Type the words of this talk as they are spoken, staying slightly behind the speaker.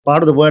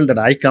part of the world that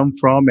I come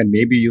from, and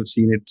maybe you've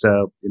seen it,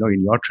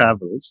 in your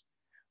travels,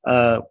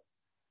 uh,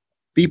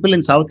 people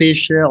in South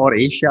Asia or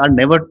Asia are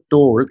never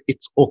told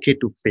it's okay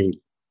to fail.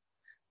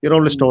 You're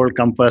always Mm. told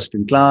come first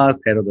in class,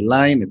 head of the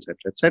line, etc.,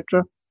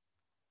 etc.,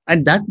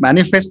 and that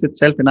manifests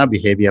itself in our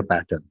behavior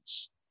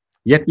patterns.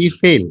 Yet we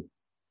fail.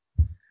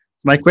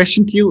 So my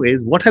question to you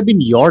is, what have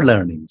been your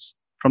learnings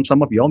from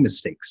some of your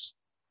mistakes?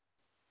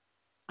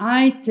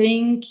 I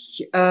think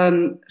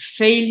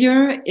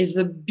failure is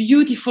a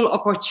beautiful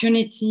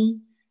opportunity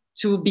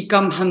to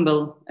become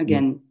humble Mm,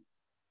 again.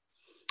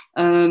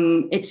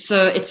 It's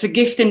a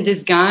gift in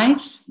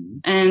disguise, mm,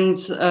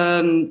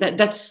 and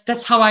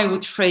that's how I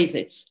would phrase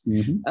it.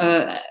 mhm,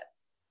 Uh,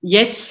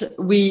 Yet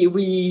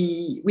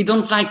we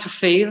don't like to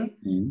fail,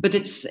 mm. but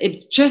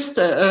it's just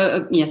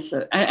yes,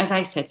 as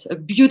I said, a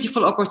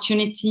beautiful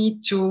opportunity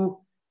to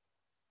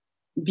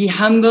be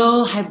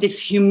humble, have this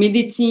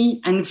humility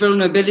and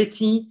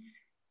vulnerability.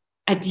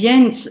 At the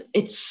end,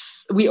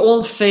 it's we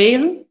all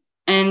fail,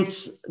 and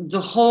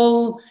the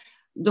whole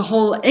the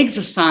whole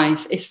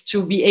exercise is to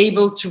be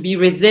able to be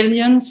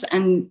resilient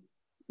and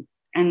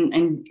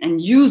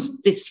use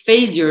this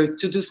failure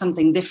to do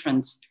something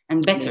different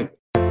and Yeah. better.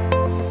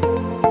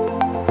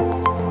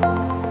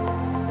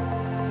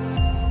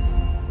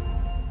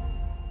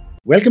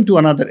 Welcome to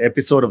another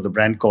episode of The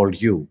Brand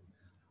Called You,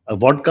 a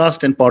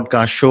vodcast and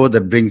podcast show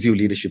that brings you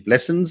leadership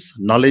lessons,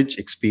 knowledge,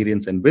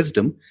 experience, and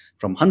wisdom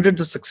from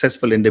hundreds of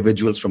successful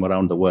individuals from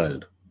around the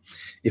world.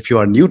 If you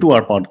are new to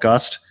our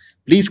podcast,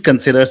 please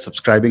consider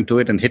subscribing to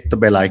it and hit the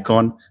bell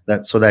icon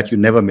so that you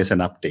never miss an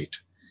update.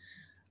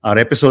 Our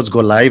episodes go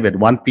live at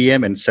 1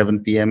 p.m. and 7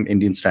 p.m.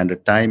 Indian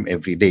Standard Time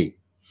every day.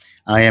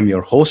 I am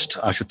your host,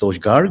 Ashutosh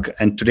Garg,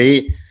 and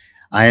today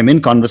I am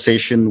in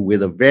conversation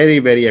with a very,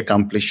 very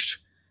accomplished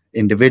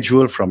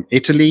individual from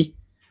Italy,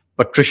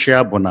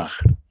 Patricia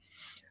Bonaert.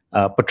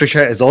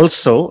 Patricia is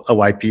also a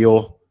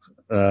YPO,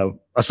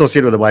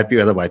 associated with a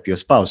YPO as a YPO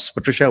spouse.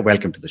 Patricia,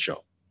 welcome to the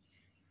show.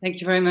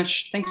 Thank you very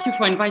much. Thank you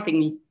for inviting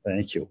me.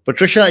 Thank you.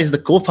 Patricia is the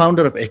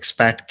co-founder of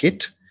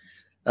Expatkit,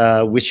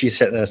 which she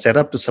set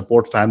up to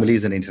support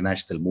families in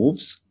international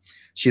moves.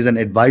 She's an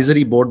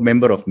advisory board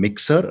member of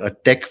MixR, a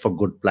tech for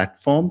good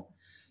platform.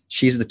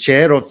 She's the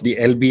chair of the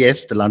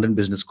LBS, the London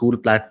Business School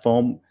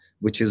platform,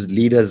 which is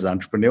leaders,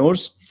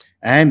 entrepreneurs.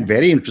 And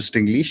very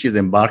interestingly, she's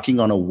embarking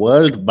on a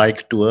world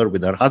bike tour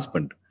with her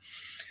husband.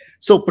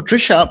 So,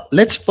 Patricia,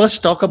 let's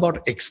first talk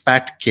about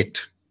Expatkit.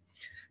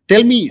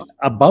 Tell me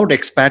about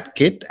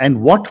Expatkit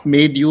and what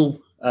made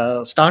you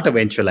start a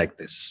venture like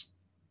this.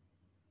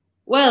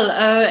 Well,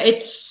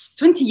 it's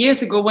 20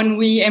 years ago when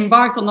we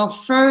embarked on our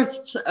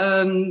first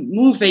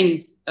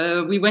moving.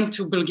 We went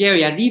to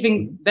Bulgaria,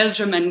 leaving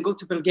Belgium and go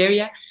to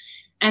Bulgaria.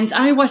 And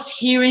I was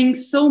hearing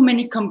so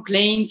many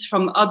complaints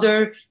from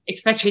other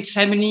expatriate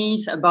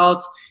families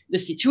about the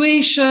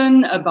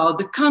situation, about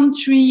the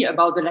country,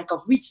 about the lack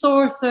of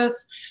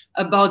resources,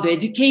 about the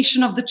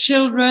education of the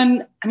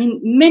children. I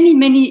mean, many,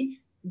 many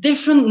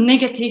different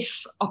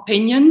negative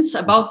opinions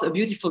about a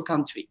beautiful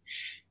country.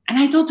 And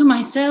I thought to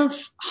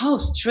myself, how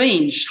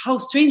strange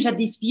that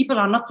these people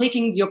are not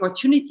taking the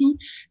opportunity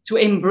to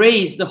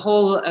embrace the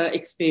whole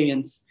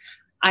experience.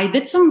 I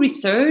did some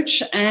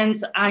research and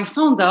I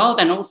found out,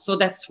 and also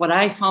that's what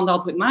I found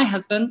out with my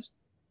husband,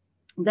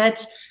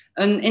 that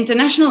an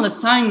international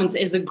assignment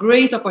is a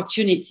great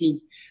opportunity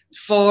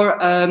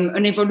for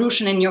an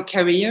evolution in your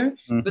career.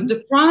 Mm-hmm. But the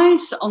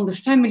price on the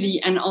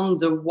family and on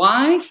the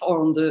wife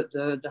or on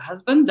the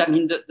husband, I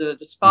mean the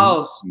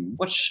spouse, Mm-hmm.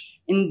 which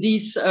in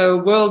this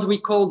world we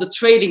call the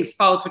trading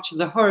spouse, which is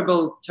a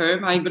horrible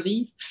term, I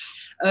believe,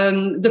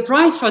 the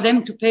price for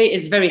them to pay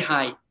is very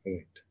high.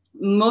 Right.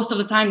 Most of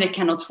the time they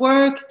cannot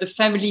work. The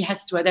family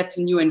has to adapt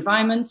to new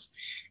environments.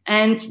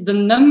 And the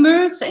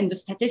numbers and the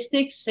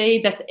statistics say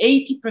that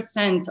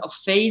 80% of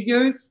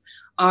failures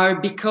are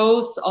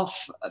because of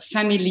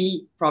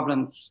family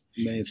problems.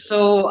 Amazing.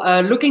 So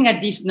looking at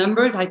these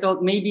numbers, I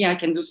thought maybe I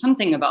can do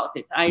something about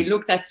it. I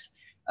looked at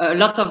a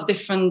lot of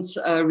different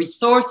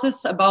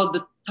resources about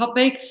the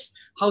topics,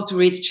 how to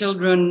raise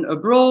children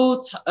abroad,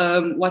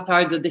 what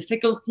are the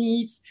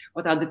difficulties,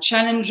 what are the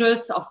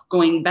challenges of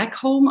going back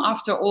home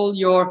after all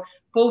your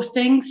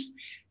postings.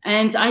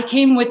 And I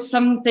came with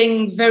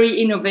something very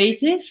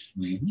innovative.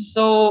 Mm-hmm.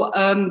 So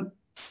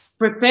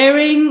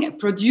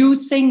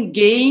producing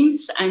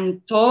games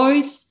and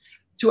toys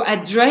to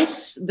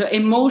address the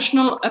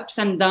emotional ups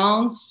and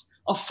downs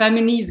of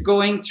families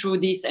going through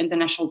these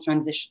international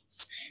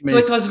transitions.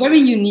 Amazing. So it was very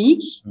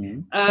unique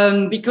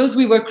Mm-hmm. because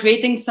we were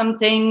creating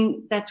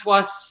something that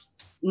was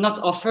not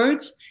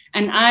offered.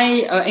 And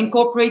I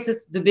incorporated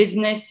the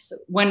business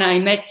when I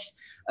met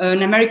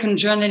an American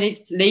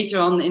journalist later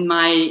on in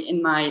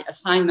my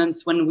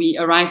assignments when we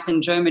arrived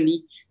in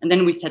Germany. And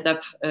then we set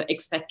up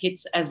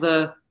Expatkit as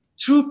a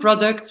true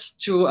product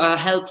to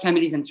help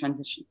families in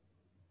transition.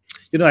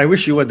 You know, I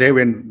wish you were there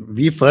when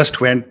we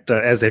first went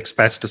as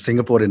expats to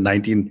Singapore in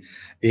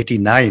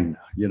 1989.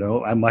 You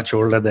know, I'm much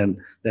older than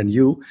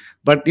you,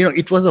 but you know,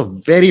 it was a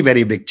very,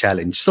 very big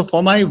challenge. So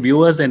for my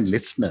viewers and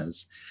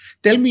listeners,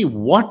 Tell me,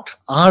 what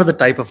are the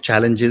type of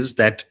challenges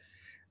that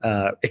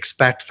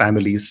expat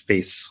families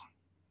face?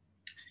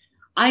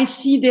 I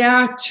see there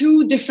are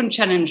two different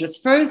challenges.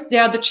 First,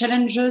 there are the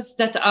challenges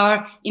that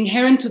are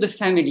inherent to the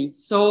family.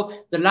 So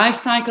the life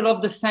cycle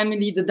of the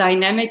family, the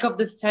dynamic of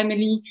the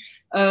family,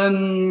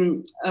 how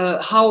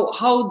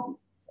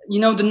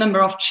the number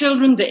of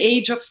children, the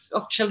age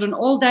of children,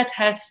 all that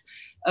has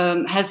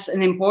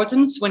an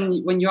importance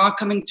when you are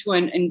coming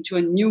into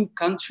a new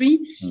country.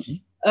 Mm-hmm.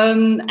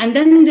 And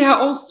then there are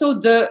also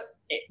the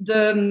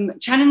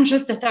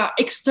challenges that are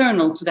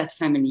external to that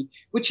family,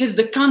 which is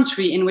the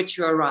country in which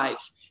you arrive.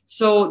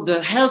 So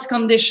the health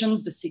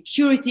conditions, the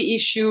security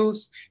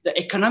issues, the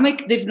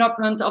economic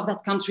development of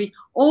that country,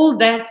 all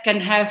that can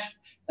have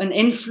an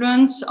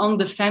influence on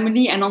the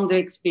family and on their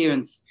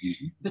experience.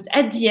 Mm-hmm. But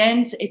at the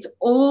end, it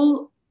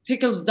all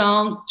trickles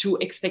down to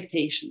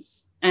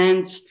expectations.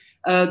 And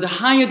the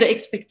higher the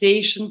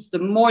expectations, the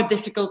more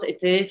difficult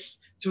it is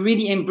to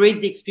really embrace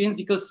the experience,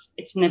 because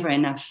it's never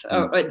enough.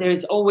 There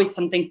is always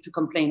something to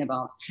complain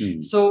about.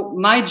 So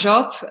my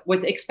job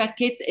with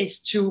Expatkit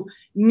is to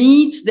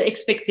meet the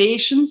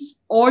expectations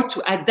or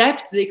to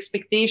adapt the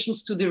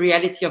expectations to the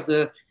reality of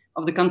the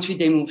country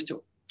they move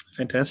to.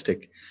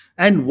 Fantastic.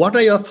 And what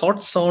are your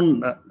thoughts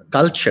on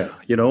culture?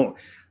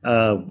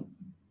 I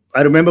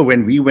remember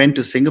when we went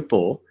to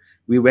Singapore,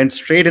 we went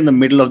straight in the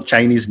middle of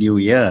Chinese New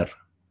Year.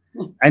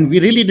 And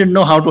we really didn't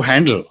know how to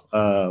handle,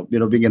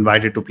 being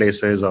invited to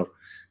places. Or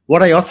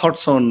what are your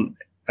thoughts on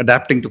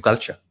adapting to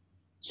culture?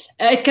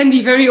 It can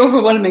be very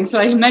overwhelming. So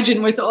I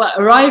imagine with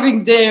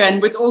arriving there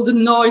and with all the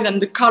noise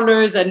and the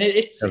colors, and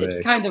it's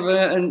kind of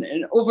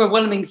an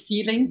overwhelming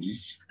feeling.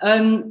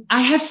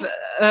 I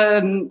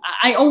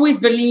always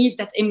believe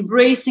that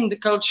embracing the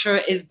culture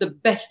is the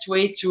best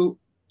way to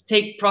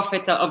take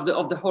profit of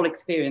the whole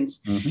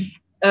experience. Mm-hmm.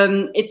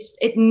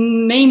 It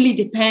mainly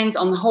depends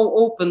on how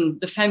open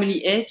the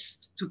family is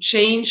to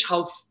change,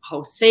 how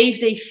safe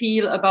they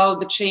feel about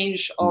the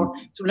change, or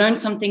to learn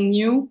something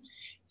new.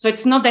 So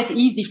it's not that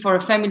easy for a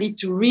family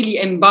to really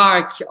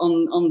embark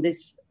on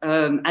this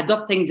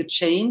adopting the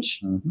change.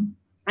 Mm-hmm.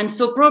 And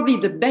so probably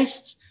the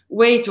best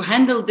way to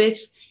handle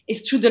this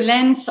is through the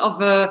lens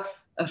of a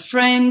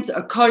friend,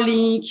 a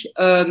colleague,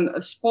 a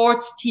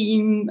sports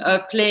team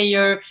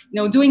player,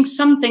 doing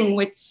something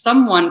with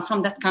someone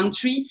from that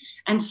country,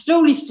 and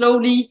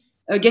slowly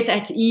get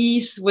at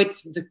ease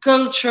with the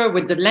culture,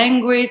 with the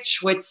language,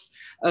 with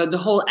the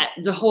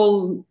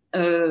whole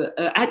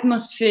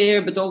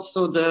atmosphere, but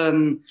also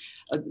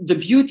the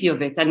beauty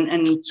of it,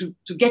 and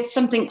to get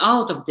something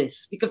out of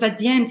this. Because at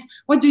the end,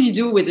 what do you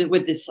do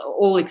with this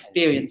whole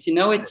experience?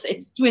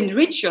 It's to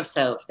enrich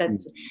yourself.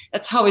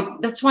 That's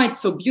why it's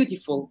so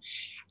beautiful.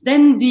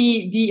 Then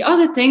the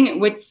other thing,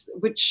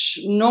 which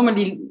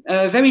normally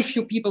very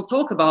few people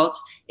talk about,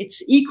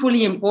 it's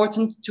equally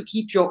important to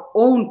keep your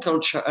own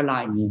culture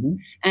alive. Mm-hmm.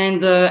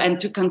 and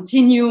to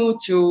continue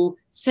to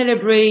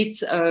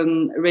celebrate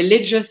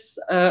religious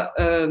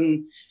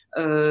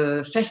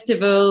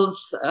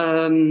festivals,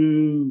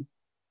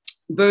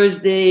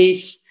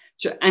 birthdays,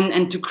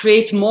 and to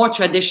create more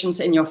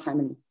traditions in your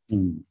family.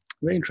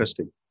 Very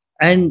interesting.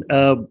 And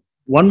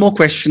one more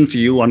question for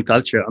you on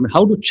culture. I mean,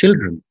 how do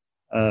children,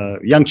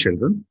 young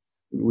children,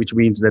 which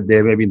means that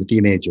they may be the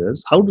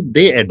teenagers, how do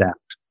they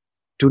adapt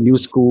to new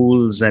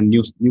schools and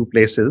new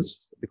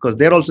places? Because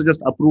they're also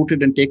just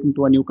uprooted and taken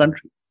to a new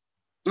country.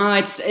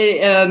 I've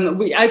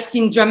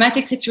seen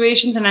dramatic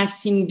situations and I've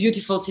seen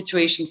beautiful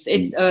situations.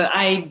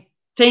 I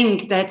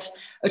think that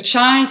a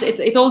child,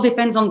 it all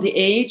depends on the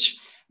age,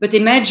 but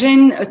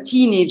imagine a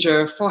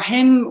teenager. For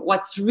him,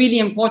 what's really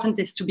important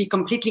is to be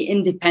completely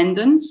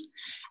independent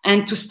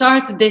and to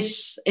start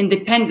this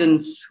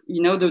independence,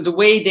 the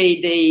way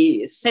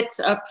they set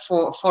up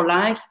for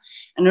life,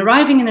 and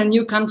arriving in a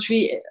new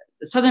country,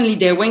 suddenly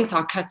their wings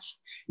are cut.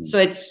 So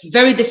it's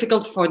very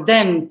difficult for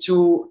them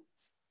to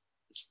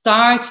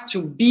start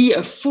to be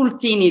a full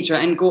teenager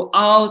and go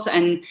out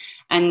and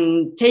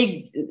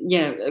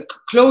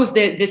close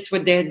this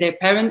with their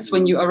parents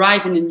when you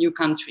arrive in a new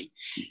country.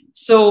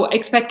 So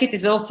Expatkit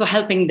is also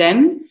helping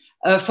them.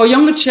 For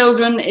younger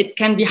children, it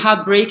can be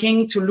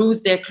heartbreaking to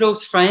lose their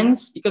close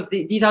friends, because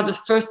these are the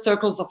first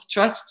circles of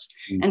trust.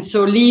 Mm-hmm. And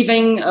so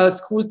leaving a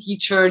school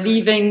teacher,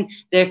 leaving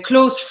their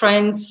close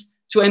friends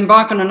to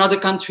embark on another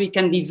country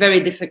can be very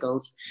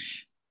difficult.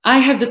 I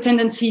have the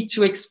tendency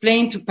to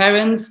explain to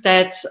parents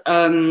that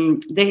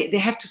they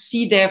have to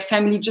see their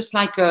family just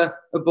like a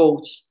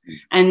boat,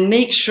 and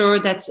make sure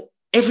that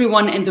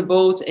everyone in the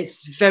boat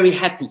is very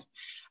happy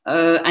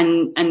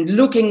and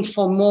looking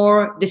for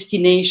more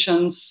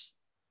destinations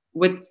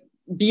with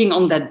being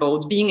on that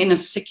boat, being in a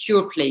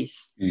secure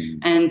place,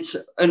 and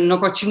an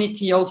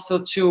opportunity also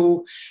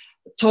to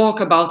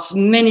talk about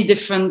many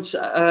different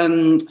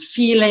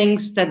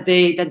feelings that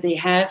they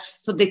have,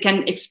 so they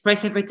can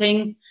express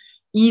everything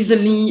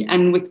easily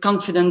and with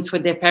confidence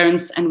with their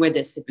parents and with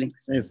their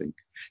siblings. Amazing.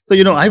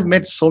 So, I've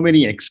met so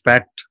many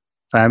expat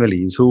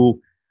families who,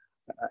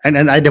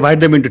 and I divide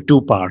them into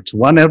two parts.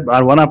 One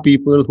are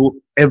people who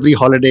every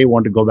holiday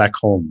want to go back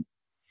home.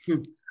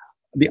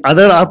 The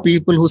other are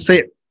people who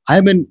say,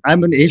 I'm in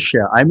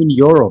Asia, I'm in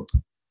Europe.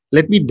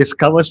 Let me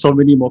discover so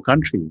many more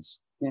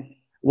countries.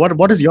 Yes.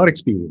 What is your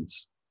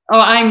experience? Oh,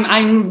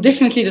 I'm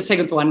definitely the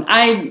second one.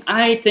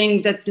 I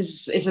think that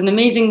this is an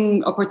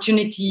amazing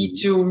opportunity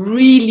to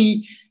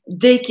really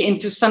dig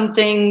into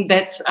something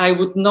that I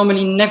would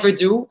normally never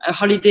do. A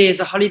holiday is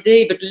a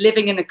holiday, but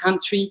living in a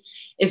country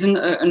is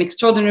an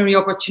extraordinary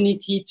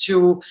opportunity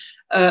to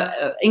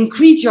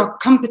increase your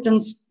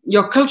competence,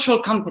 your cultural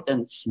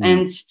competence,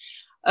 and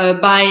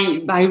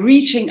by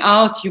reaching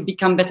out, you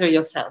become better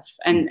yourself,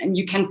 and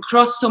you can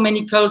cross so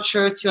many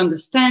cultures. You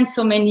understand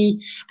so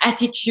many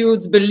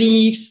attitudes,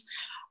 beliefs.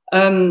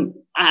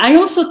 I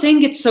also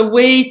think it's a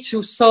way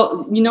to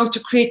to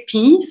create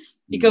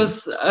peace,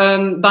 because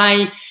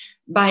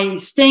by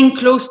staying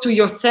close to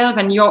yourself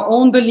and your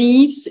own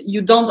beliefs,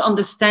 you don't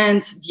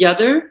understand the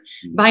other.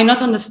 By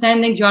not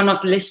understanding, you are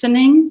not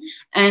listening,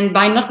 and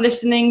by not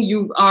listening,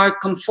 you are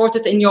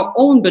comforted in your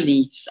own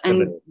beliefs,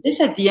 and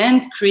this at the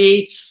end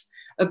creates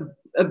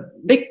a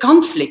big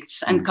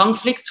conflicts, and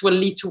conflicts will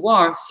lead to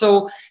war.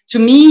 So to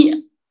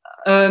me,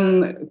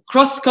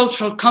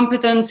 cross-cultural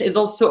competence is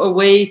also a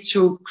way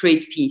to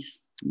create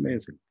peace.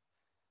 Amazing.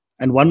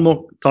 And one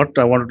more thought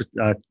I wanted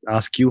to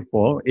ask you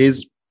for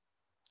is,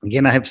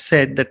 again, I have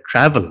said that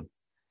travel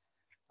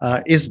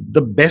is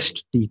the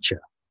best teacher,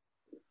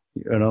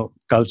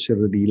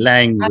 culturally,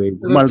 language,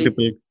 Absolutely.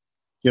 multiple,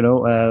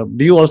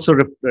 do you also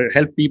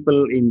help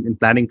people in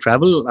planning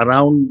travel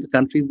around the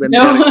countries when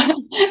No,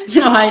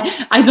 no,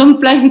 I don't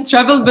plan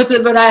travel, but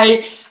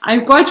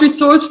I'm quite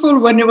resourceful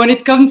when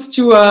it comes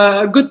to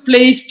a good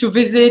place to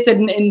visit,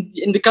 and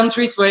in the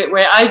countries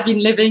where I've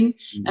been living,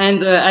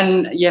 and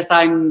yes,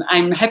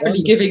 I'm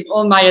happily giving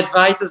all my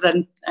advices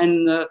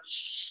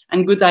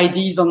and good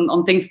ideas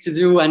on things to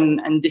do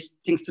and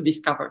things to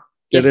discover.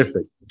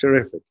 Terrific,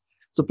 terrific.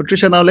 So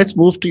Patricia, now let's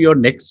move to your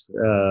next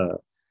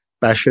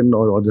passion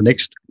or the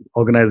next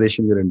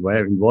organization you're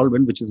involved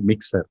in, which is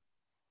MixR.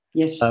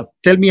 Yes.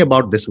 Tell me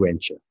about this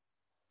venture.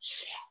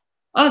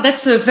 Oh,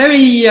 that's a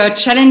very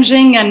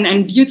challenging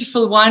and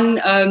beautiful one.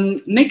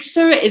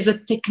 MixR is a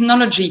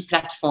technology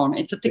platform.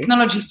 It's a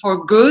technology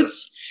for good,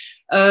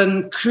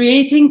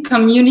 creating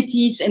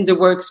communities in the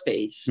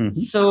workspace.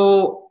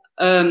 So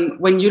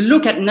when you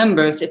look at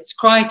numbers, it's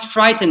quite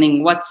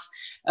frightening what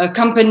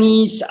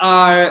companies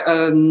have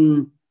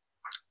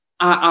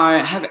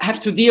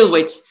to deal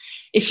with.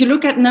 If you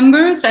look at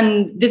numbers,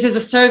 and this is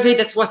a survey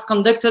that was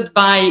conducted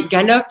by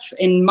Gallup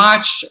in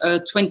March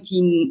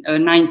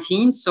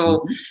 2019,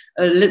 so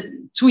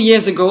 2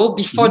 years ago,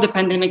 before the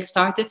pandemic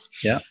started.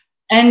 Yeah.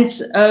 And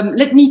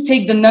let me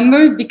take the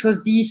numbers,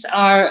 because these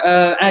are,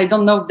 I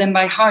don't know them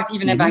by heart,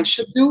 even if I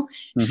should do.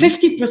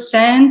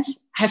 50%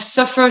 have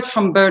suffered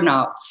from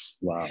burnouts.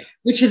 Wow.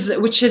 Which is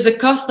a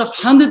cost of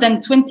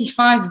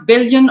 $125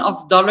 billion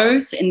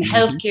in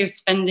healthcare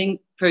spending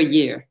per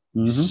year.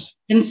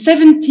 And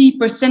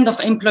 70% of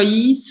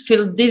employees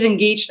feel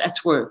disengaged at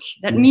work.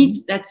 That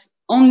means that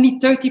only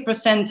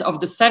 30% of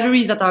the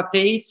salaries that are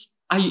paid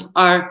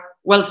are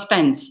well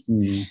spent.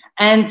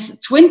 And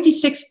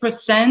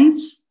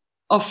 26%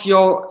 of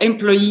your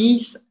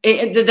employees,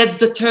 that's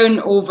the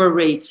turnover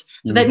rate.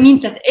 So that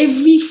means that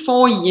every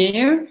 4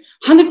 years,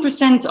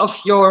 100%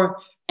 of your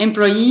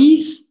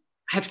employees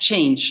have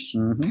changed.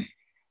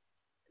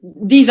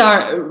 These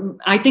are,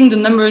 I think the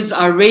numbers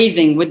are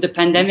raising with the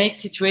pandemic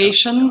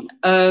situation.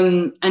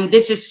 And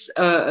this is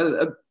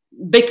a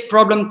big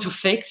problem to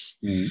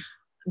fix.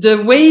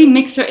 The way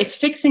MixR is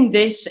fixing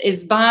this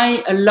is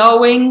by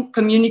allowing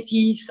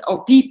communities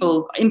or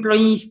people,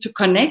 employees, to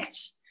connect,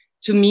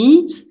 to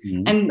meet,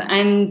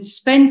 and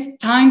spend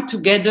time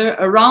together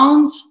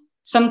around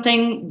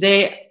something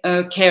they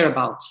care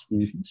about.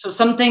 So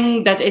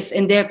something that is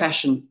in their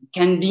passion.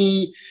 Can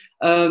be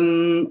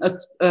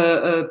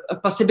a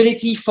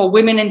possibility for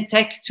women in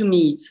tech to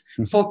meet,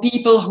 for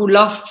people who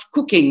love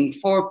cooking,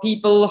 for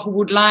people who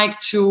would like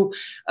to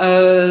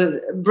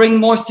bring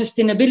more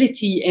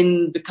sustainability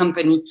in the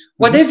company.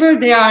 Whatever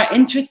they are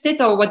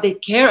interested or what they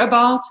care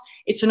about,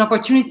 it's an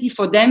opportunity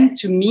for them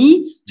to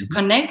meet, to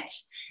connect,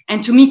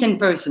 and to meet in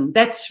person.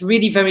 That's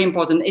really very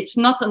important. It's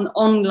not an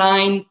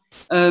online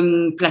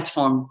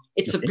platform.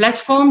 It's a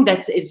platform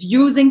that is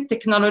using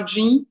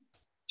technology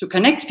to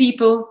connect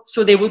people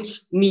so they would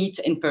meet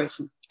in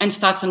person and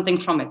start something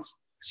from it.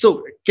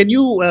 So can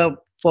you,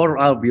 for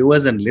our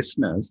viewers and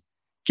listeners,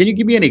 can you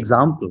give me an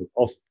example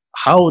of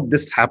how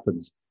this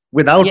happens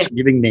without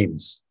giving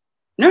names?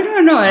 No.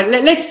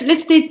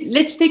 Let's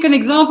take an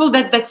example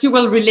that you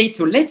will relate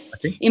to. Let's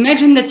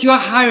imagine that you are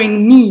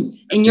hiring me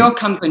in your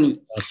company.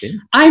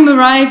 I'm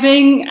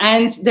arriving,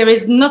 and there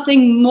is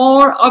nothing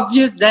more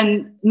obvious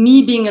than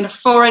me being a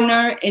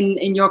foreigner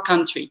in your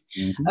country.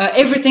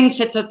 Everything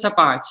sets us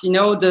apart. You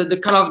know, the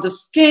color of the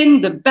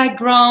skin, the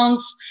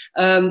backgrounds,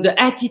 the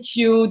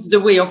attitudes, the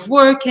way of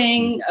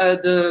working,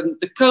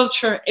 the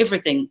culture,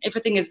 everything.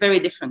 Everything is very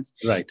different.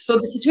 Right. So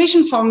the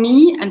situation for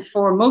me and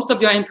for most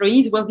of your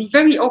employees will be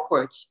very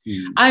awkward.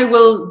 I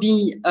will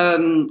be,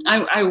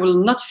 I will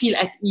not feel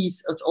at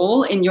ease at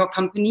all in your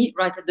company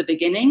right at the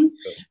beginning.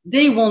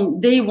 They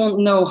won't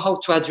know how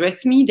to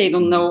address me. They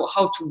don't know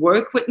how to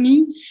work with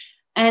me.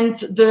 And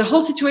the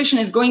whole situation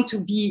is going to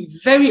be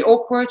very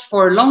awkward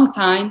for a long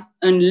time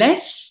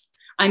unless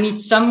I meet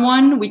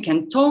someone we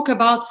can talk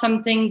about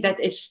something that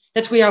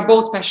we are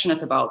both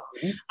passionate about.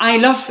 I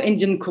love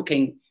Indian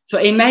cooking. So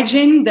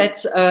imagine that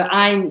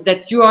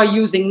that you are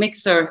using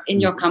MixR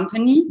in your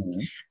company,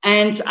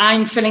 and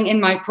I'm filling in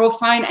my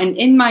profile, and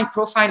in my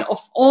profile of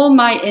all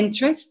my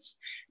interests,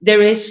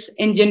 there is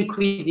Indian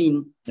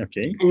cuisine.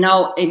 Okay. And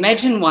now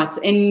imagine what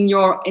in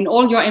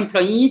all your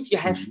employees, you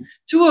have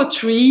 2 or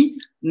 3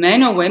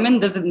 men or women,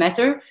 doesn't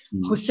matter,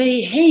 who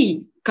say,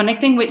 hey,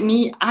 connecting with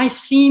me, I've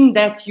seen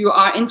that you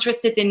are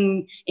interested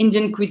in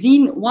Indian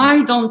cuisine.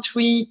 Why don't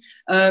we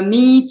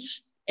meet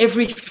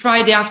every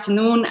Friday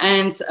afternoon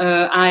and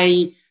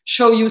I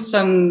show you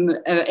some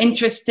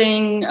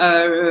interesting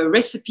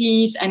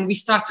recipes, and we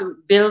start to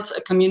build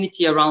a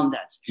community around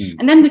that.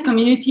 And then the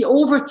community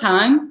over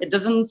time,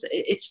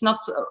 it's not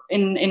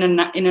in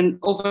an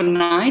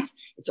overnight,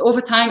 it's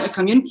over time, a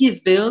community is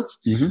built.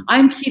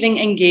 I'm feeling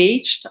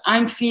engaged,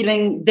 I'm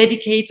feeling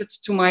dedicated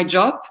to my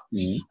job,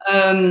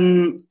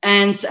 and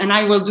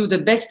I will do the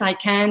best I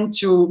can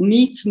to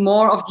meet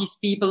more of these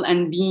people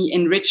and be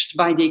enriched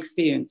by the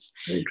experience.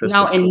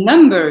 Now in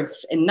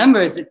numbers,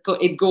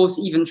 it goes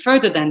even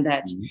further than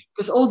that,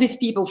 because all these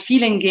people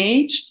feel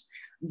engaged.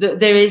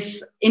 There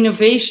is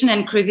innovation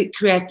and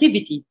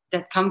creativity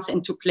that comes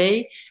into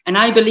play, and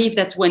I believe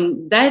that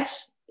when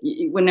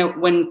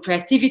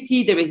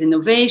creativity, there is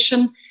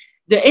innovation,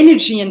 the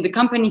energy in the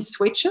company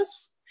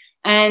switches,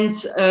 and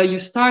you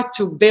start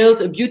to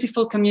build a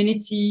beautiful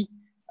community,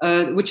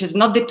 which is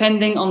not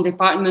depending on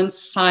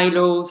departments,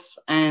 silos,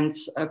 and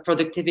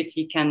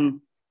productivity can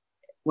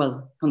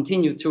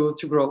continue to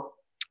grow.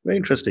 Very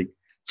interesting.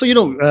 So,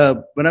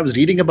 when I was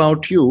reading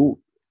about you,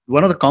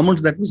 one of the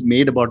comments that was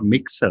made about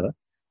MixR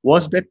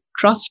was that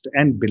trust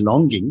and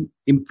belonging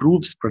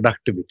improves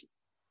productivity.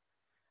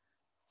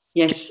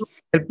 Yes.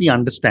 Help me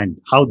understand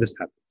how this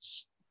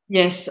happens.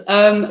 Yes.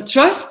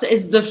 Trust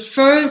is the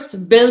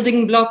first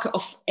building block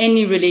of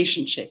any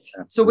relationship.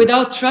 So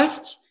without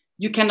trust,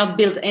 you cannot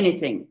build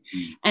anything.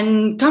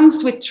 And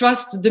comes with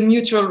trust the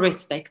mutual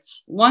respect.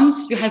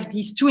 Once you have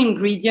these 2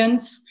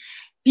 ingredients,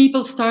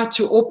 people start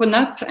to open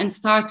up and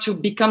start to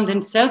become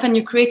themselves, and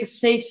you create a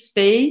safe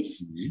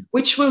space,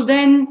 which will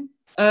then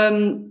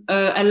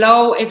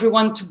allow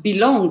everyone to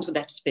belong to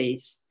that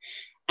space.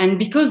 And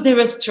because there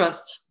is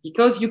trust,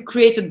 because you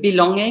created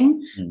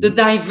belonging, the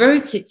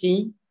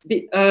diversity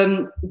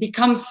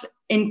becomes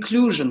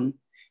inclusion.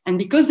 And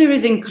because there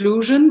is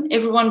inclusion,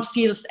 everyone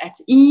feels at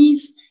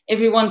ease,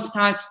 everyone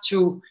starts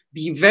to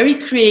be very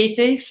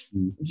creative,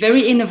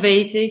 very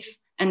innovative,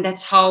 and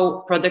that's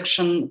how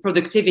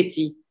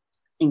productivity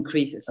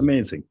increases.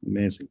 Amazing.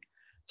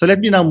 So let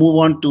me now move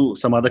on to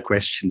some other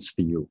questions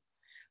for you.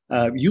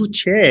 You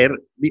chair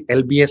the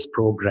LBS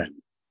program.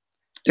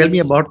 Tell me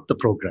about the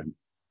program.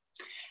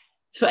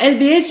 So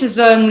LBS is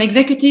an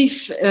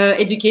executive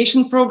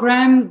education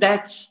program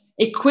that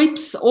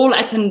equips all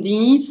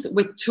attendees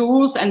with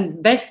tools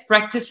and best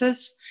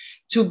practices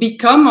to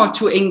become or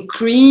to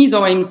increase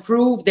or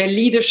improve their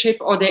leadership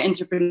or their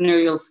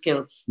entrepreneurial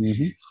skills.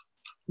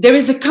 There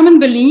is a common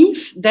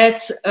belief that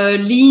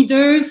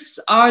leaders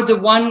are the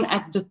one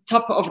at the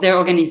top of their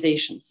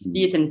organizations,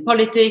 be it in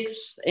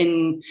politics,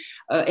 in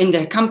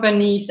their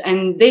companies,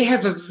 and they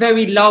have a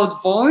very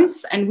loud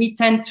voice, and we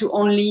tend to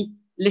only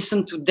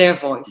listen to their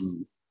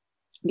voice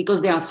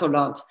because they are so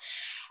loud.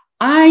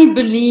 I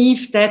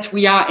believe that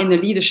we are in a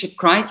leadership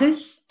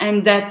crisis,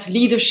 and that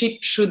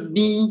leadership should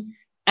be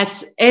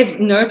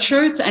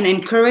nurtured and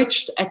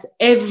encouraged at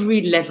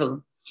every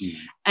level.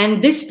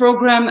 And this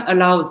program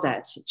allows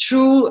that.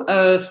 Through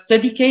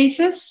study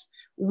cases,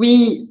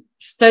 we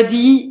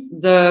study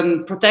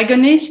the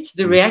protagonists,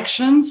 the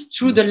reactions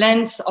through the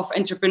lens of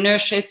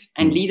entrepreneurship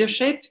and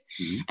leadership.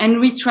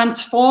 And we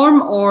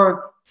transform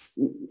or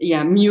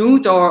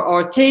mute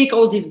or take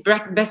all these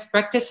best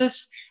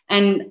practices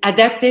and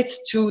adapt it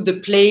to the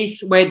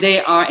place where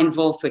they are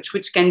involved with,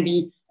 which can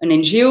be an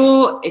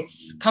NGO,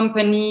 it's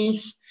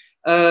companies,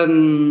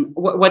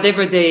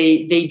 whatever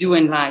they do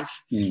in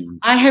life.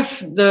 I have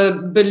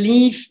the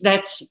belief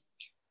that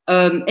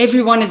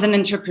everyone is an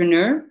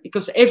entrepreneur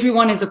because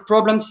everyone is a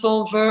problem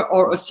solver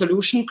or a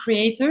solution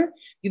creator.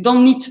 You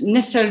don't need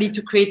necessarily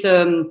to create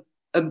a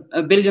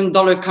 $1 billion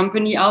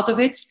company out of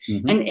it.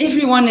 And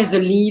everyone is a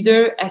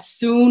leader as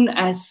soon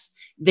as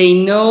they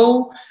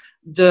know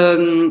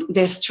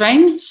their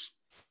strengths,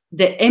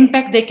 the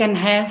impact they can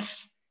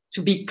have,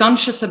 to be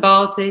conscious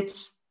about it,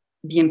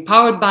 be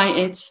empowered by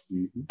it,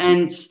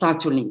 and start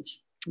to lead.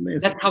 Amazing.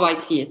 That's how I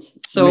see it.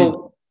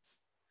 So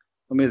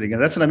amazing.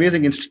 And that's an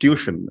amazing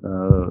institution,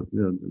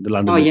 the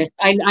London. Oh, yes.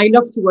 I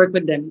love to work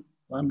with them.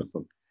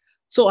 Wonderful.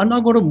 So I'm now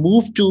going to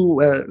move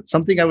to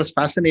something I was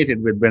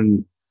fascinated with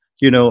when,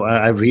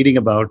 I'm reading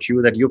about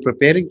you, that you're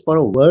preparing for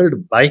a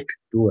world bike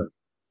tour.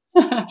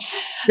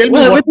 Tell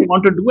me what you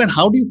want to do and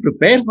how do you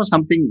prepare for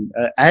something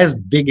as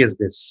big as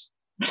this?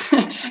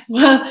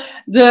 Well,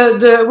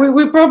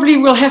 we probably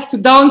will have to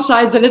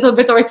downsize a little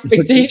bit our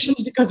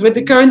expectations because with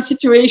the current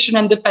situation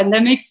and the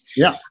pandemics,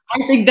 Yeah.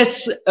 I think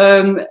that's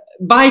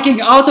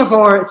biking out of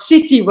our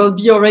city will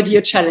be already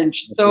a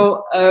challenge.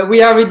 So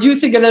we are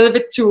reducing a little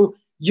bit to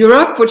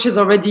Europe, which is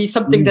already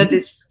something that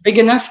is big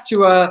enough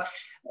to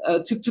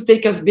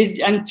take us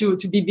busy and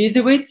to be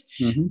busy with.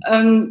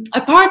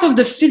 A part of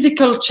the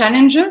physical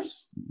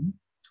challenges,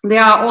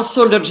 there are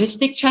also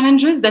logistic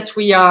challenges that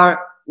we are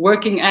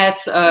working at,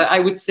 I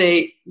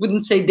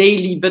wouldn't say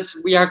daily, but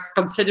we are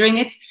considering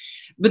it.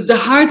 But the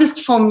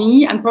hardest for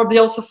me, and probably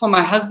also for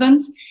my husband,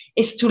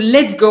 is to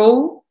let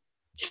go,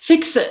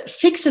 fix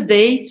a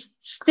date,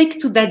 stick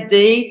to that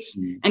date,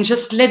 and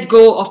just let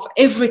go of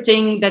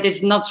everything that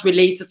is not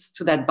related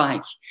to that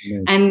bike.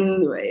 Yes.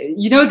 And,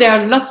 there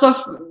are lots of,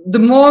 the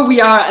more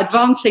we are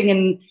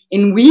advancing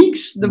in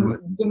weeks, the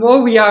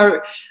more we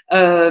are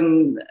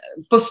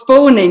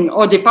postponing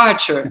our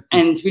departure.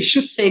 And we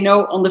should say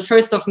no on the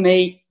 1st of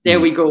May. There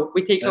we go.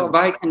 We take our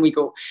bikes and we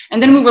go.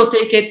 And then we will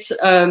take it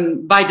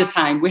by the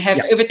time. We have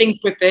everything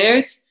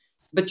prepared,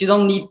 but you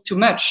don't need too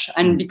much.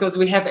 And because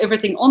we have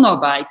everything on our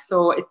bike,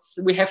 so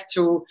we have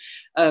to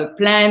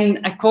plan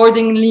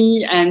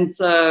accordingly and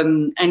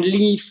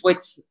leave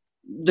with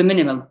the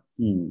minimum.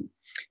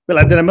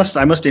 Well, then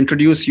I must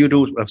introduce you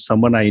to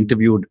someone I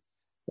interviewed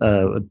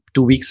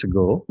 2 weeks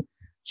ago.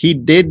 He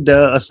did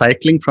a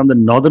cycling from the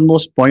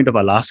northernmost point of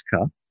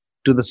Alaska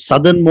to the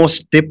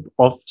southernmost tip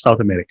of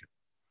South America.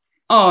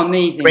 Oh,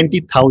 amazing.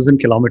 20,000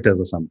 kilometers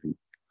or something.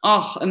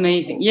 Oh,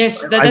 amazing.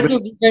 Yes, that will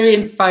be very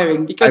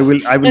inspiring. Because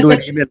I will do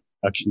an email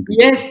introduction.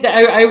 Yes,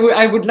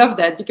 I would love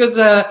that, because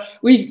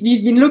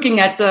we've been looking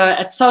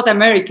at South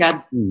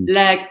America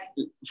like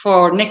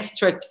for next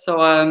trip.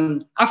 So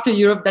after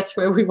Europe, that's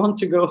where we want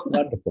to go.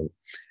 Wonderful.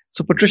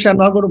 So Patricia, I'm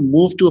now going to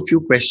move to a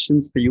few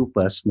questions for you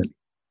personally.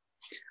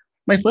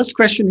 My first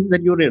question is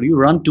that you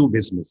run 2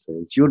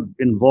 businesses. You're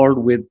involved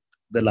with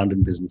the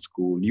London Business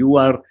School. You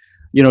are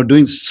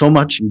doing so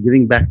much and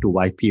giving back to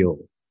YPO.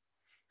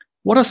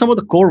 What are some of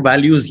the core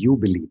values you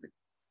believe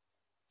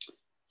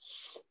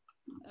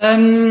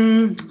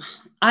in?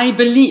 I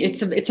believe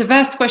it's a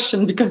vast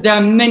question, because there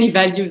are many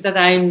values that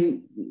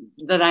I'm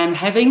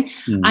having.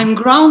 I'm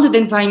grounded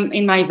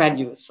in my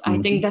values. I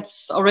think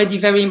that's already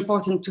very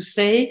important to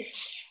say.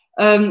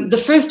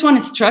 The first one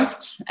is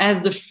trust,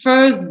 as the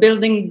first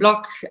building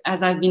block,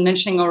 as I've been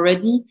mentioning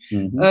already,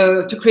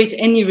 to create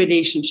any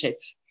relationship.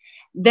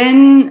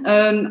 Then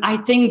I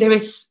think there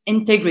is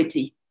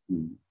integrity,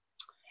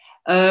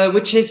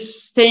 which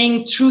is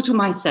staying true to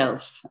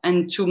myself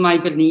and to my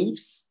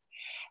beliefs.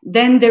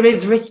 Then there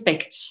is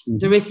respect,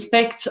 the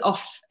respect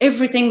of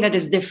everything that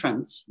is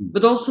different,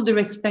 but also the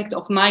respect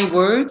of my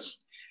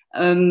words,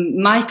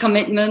 my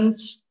commitment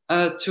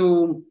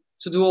to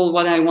do all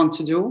what I want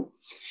to do.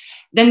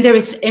 Then there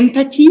is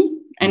empathy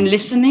and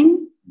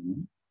listening.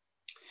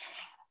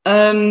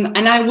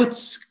 And I would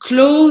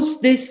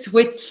close this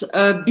with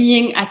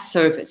being at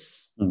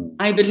service.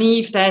 I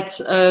believe that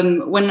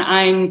when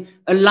I'm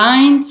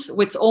aligned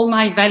with all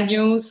my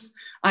values,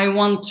 I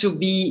want to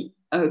be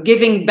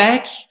giving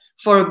back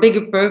for a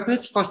bigger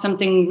purpose, for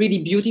something really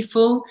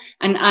beautiful,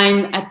 and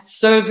I'm at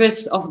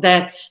service of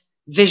that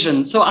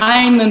vision. So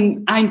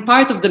I'm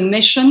part of the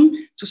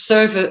mission to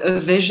serve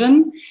a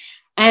vision.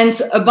 And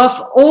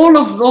above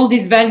all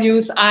these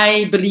values,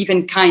 I believe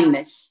in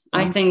kindness.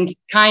 I think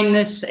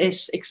kindness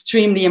is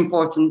extremely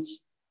important.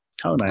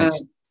 How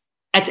nice.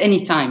 At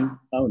any time.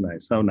 How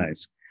nice, how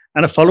nice.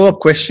 And a follow-up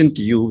question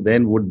to you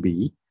then would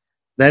be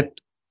that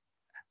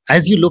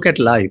as you look at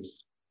life,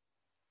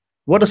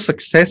 what does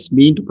success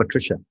mean to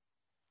Patricia?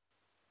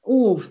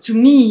 Oh, to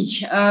me,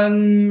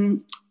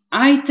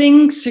 I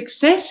think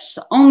success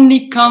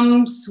only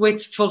comes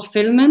with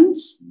fulfillment.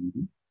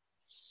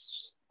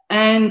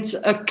 And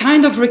a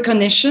kind of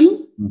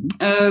recognition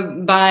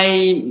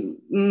by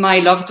my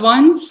loved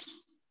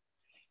ones,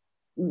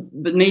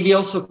 but maybe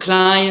also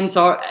clients,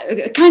 or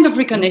a kind of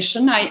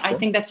recognition. I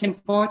think that's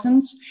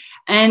important.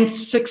 And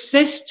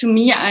success to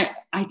me,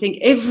 I think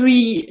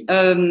every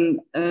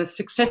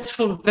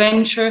successful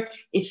venture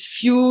is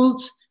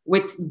fueled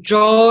with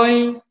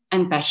joy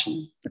and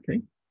passion.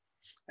 Okay.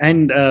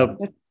 And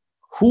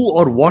who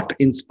or what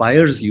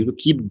inspires you to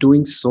keep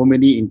doing so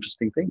many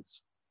interesting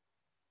things?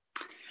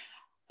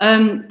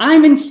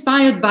 I'm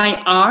inspired by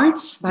art,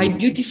 by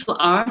beautiful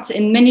art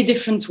in many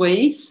different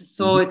ways.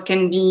 So it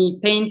can be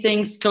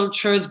painting,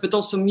 sculptures, but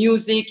also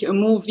music, a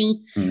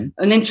movie,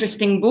 an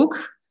interesting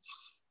book.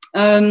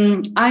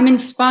 I'm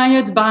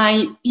inspired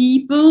by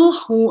people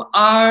who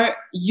are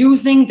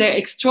using their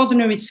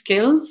extraordinary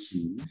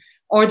skills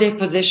or their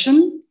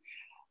position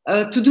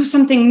to do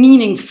something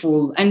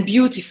meaningful and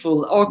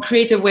beautiful or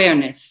create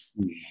awareness.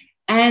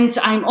 And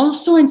I'm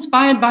also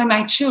inspired by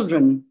my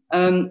children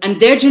and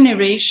their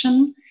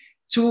generation.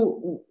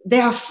 They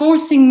are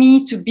forcing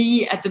me to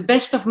be at the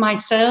best of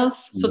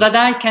myself so that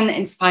I can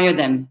inspire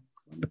them.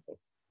 Wonderful.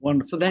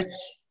 Wonderful. So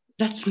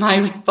that's my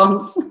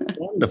response.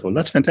 Wonderful.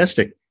 That's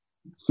fantastic.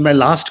 My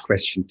last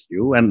question to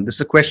you, and this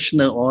is a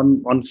question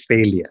on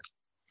failure.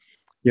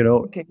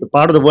 Okay. The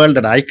part of the world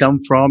that I come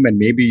from, and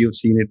maybe you've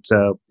seen it,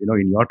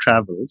 in your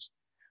travels,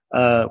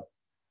 uh,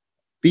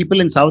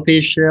 people in South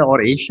Asia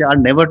or Asia are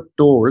never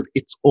told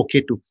it's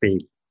okay to fail.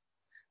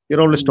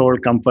 You're always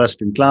told come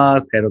first in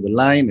class, head of the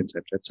line,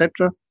 etc.,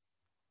 etc.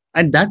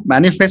 And that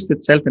manifests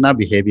itself in our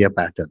behavior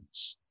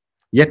patterns.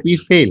 Yet we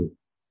fail.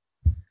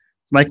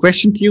 So my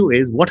question to you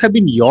is, what have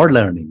been your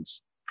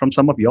learnings from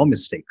some of your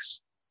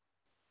mistakes?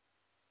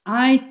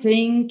 I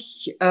think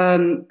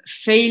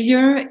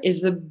failure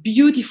is a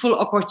beautiful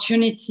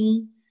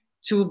opportunity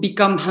to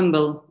become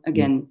humble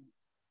again.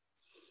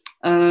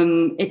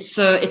 It's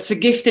a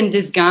gift in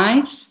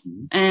disguise,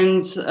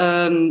 and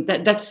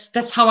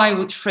that's how I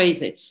would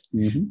phrase it.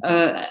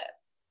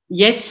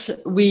 Yet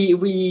we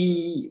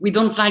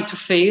don't like to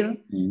fail,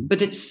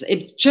 but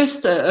it's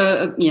just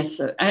yes,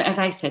 as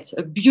I said,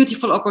 a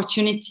beautiful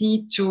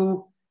opportunity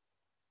to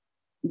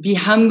be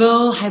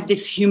humble, have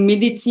this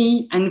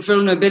humility and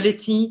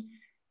vulnerability.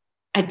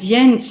 At the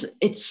end,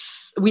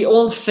 we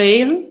all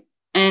fail,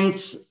 and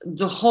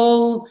the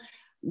whole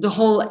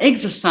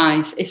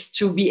exercise is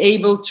to be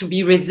able to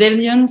be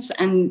resilient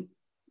and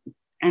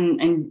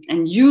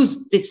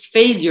use this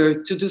failure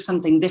to do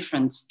something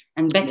different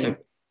and better.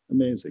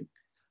 Amazing.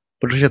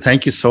 Patricia,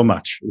 thank you so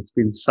much. It's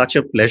been such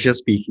a pleasure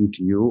speaking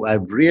to you.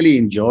 I've really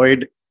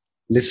enjoyed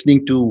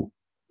listening to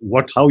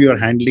how you're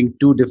handling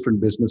two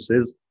different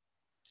businesses,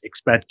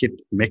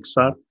 Expatkit,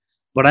 MixR.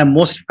 But I'm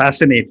most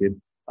fascinated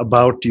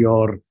about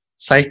your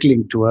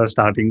cycling tour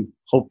starting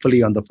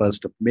hopefully on the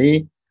 1st of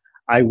May.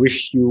 I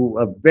wish you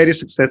a very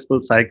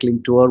successful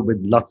cycling tour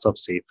with lots of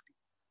safety.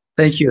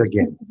 Thank you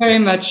again. Thank you very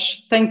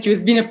much. Thank you.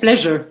 It's been a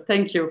pleasure.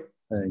 Thank you.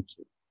 Thank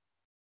you.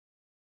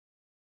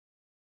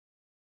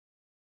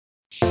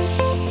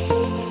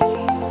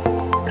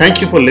 Thank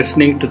you for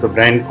listening to the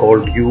Brand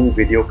Called You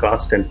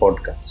videocast and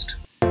podcast,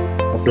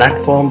 a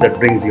platform that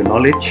brings you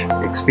knowledge,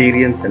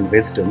 experience, and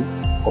wisdom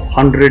of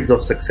hundreds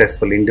of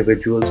successful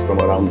individuals from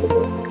around the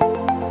world.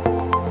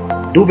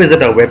 Do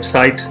visit our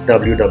website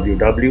www.tbcy.in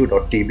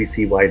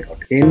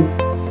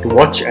to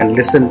watch and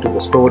listen to the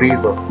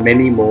stories of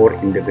many more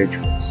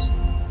individuals.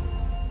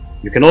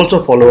 You can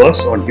also follow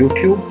us on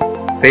YouTube,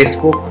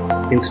 Facebook,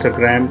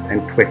 Instagram,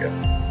 and Twitter.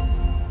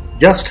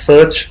 Just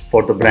search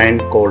for the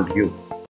Brand Called You.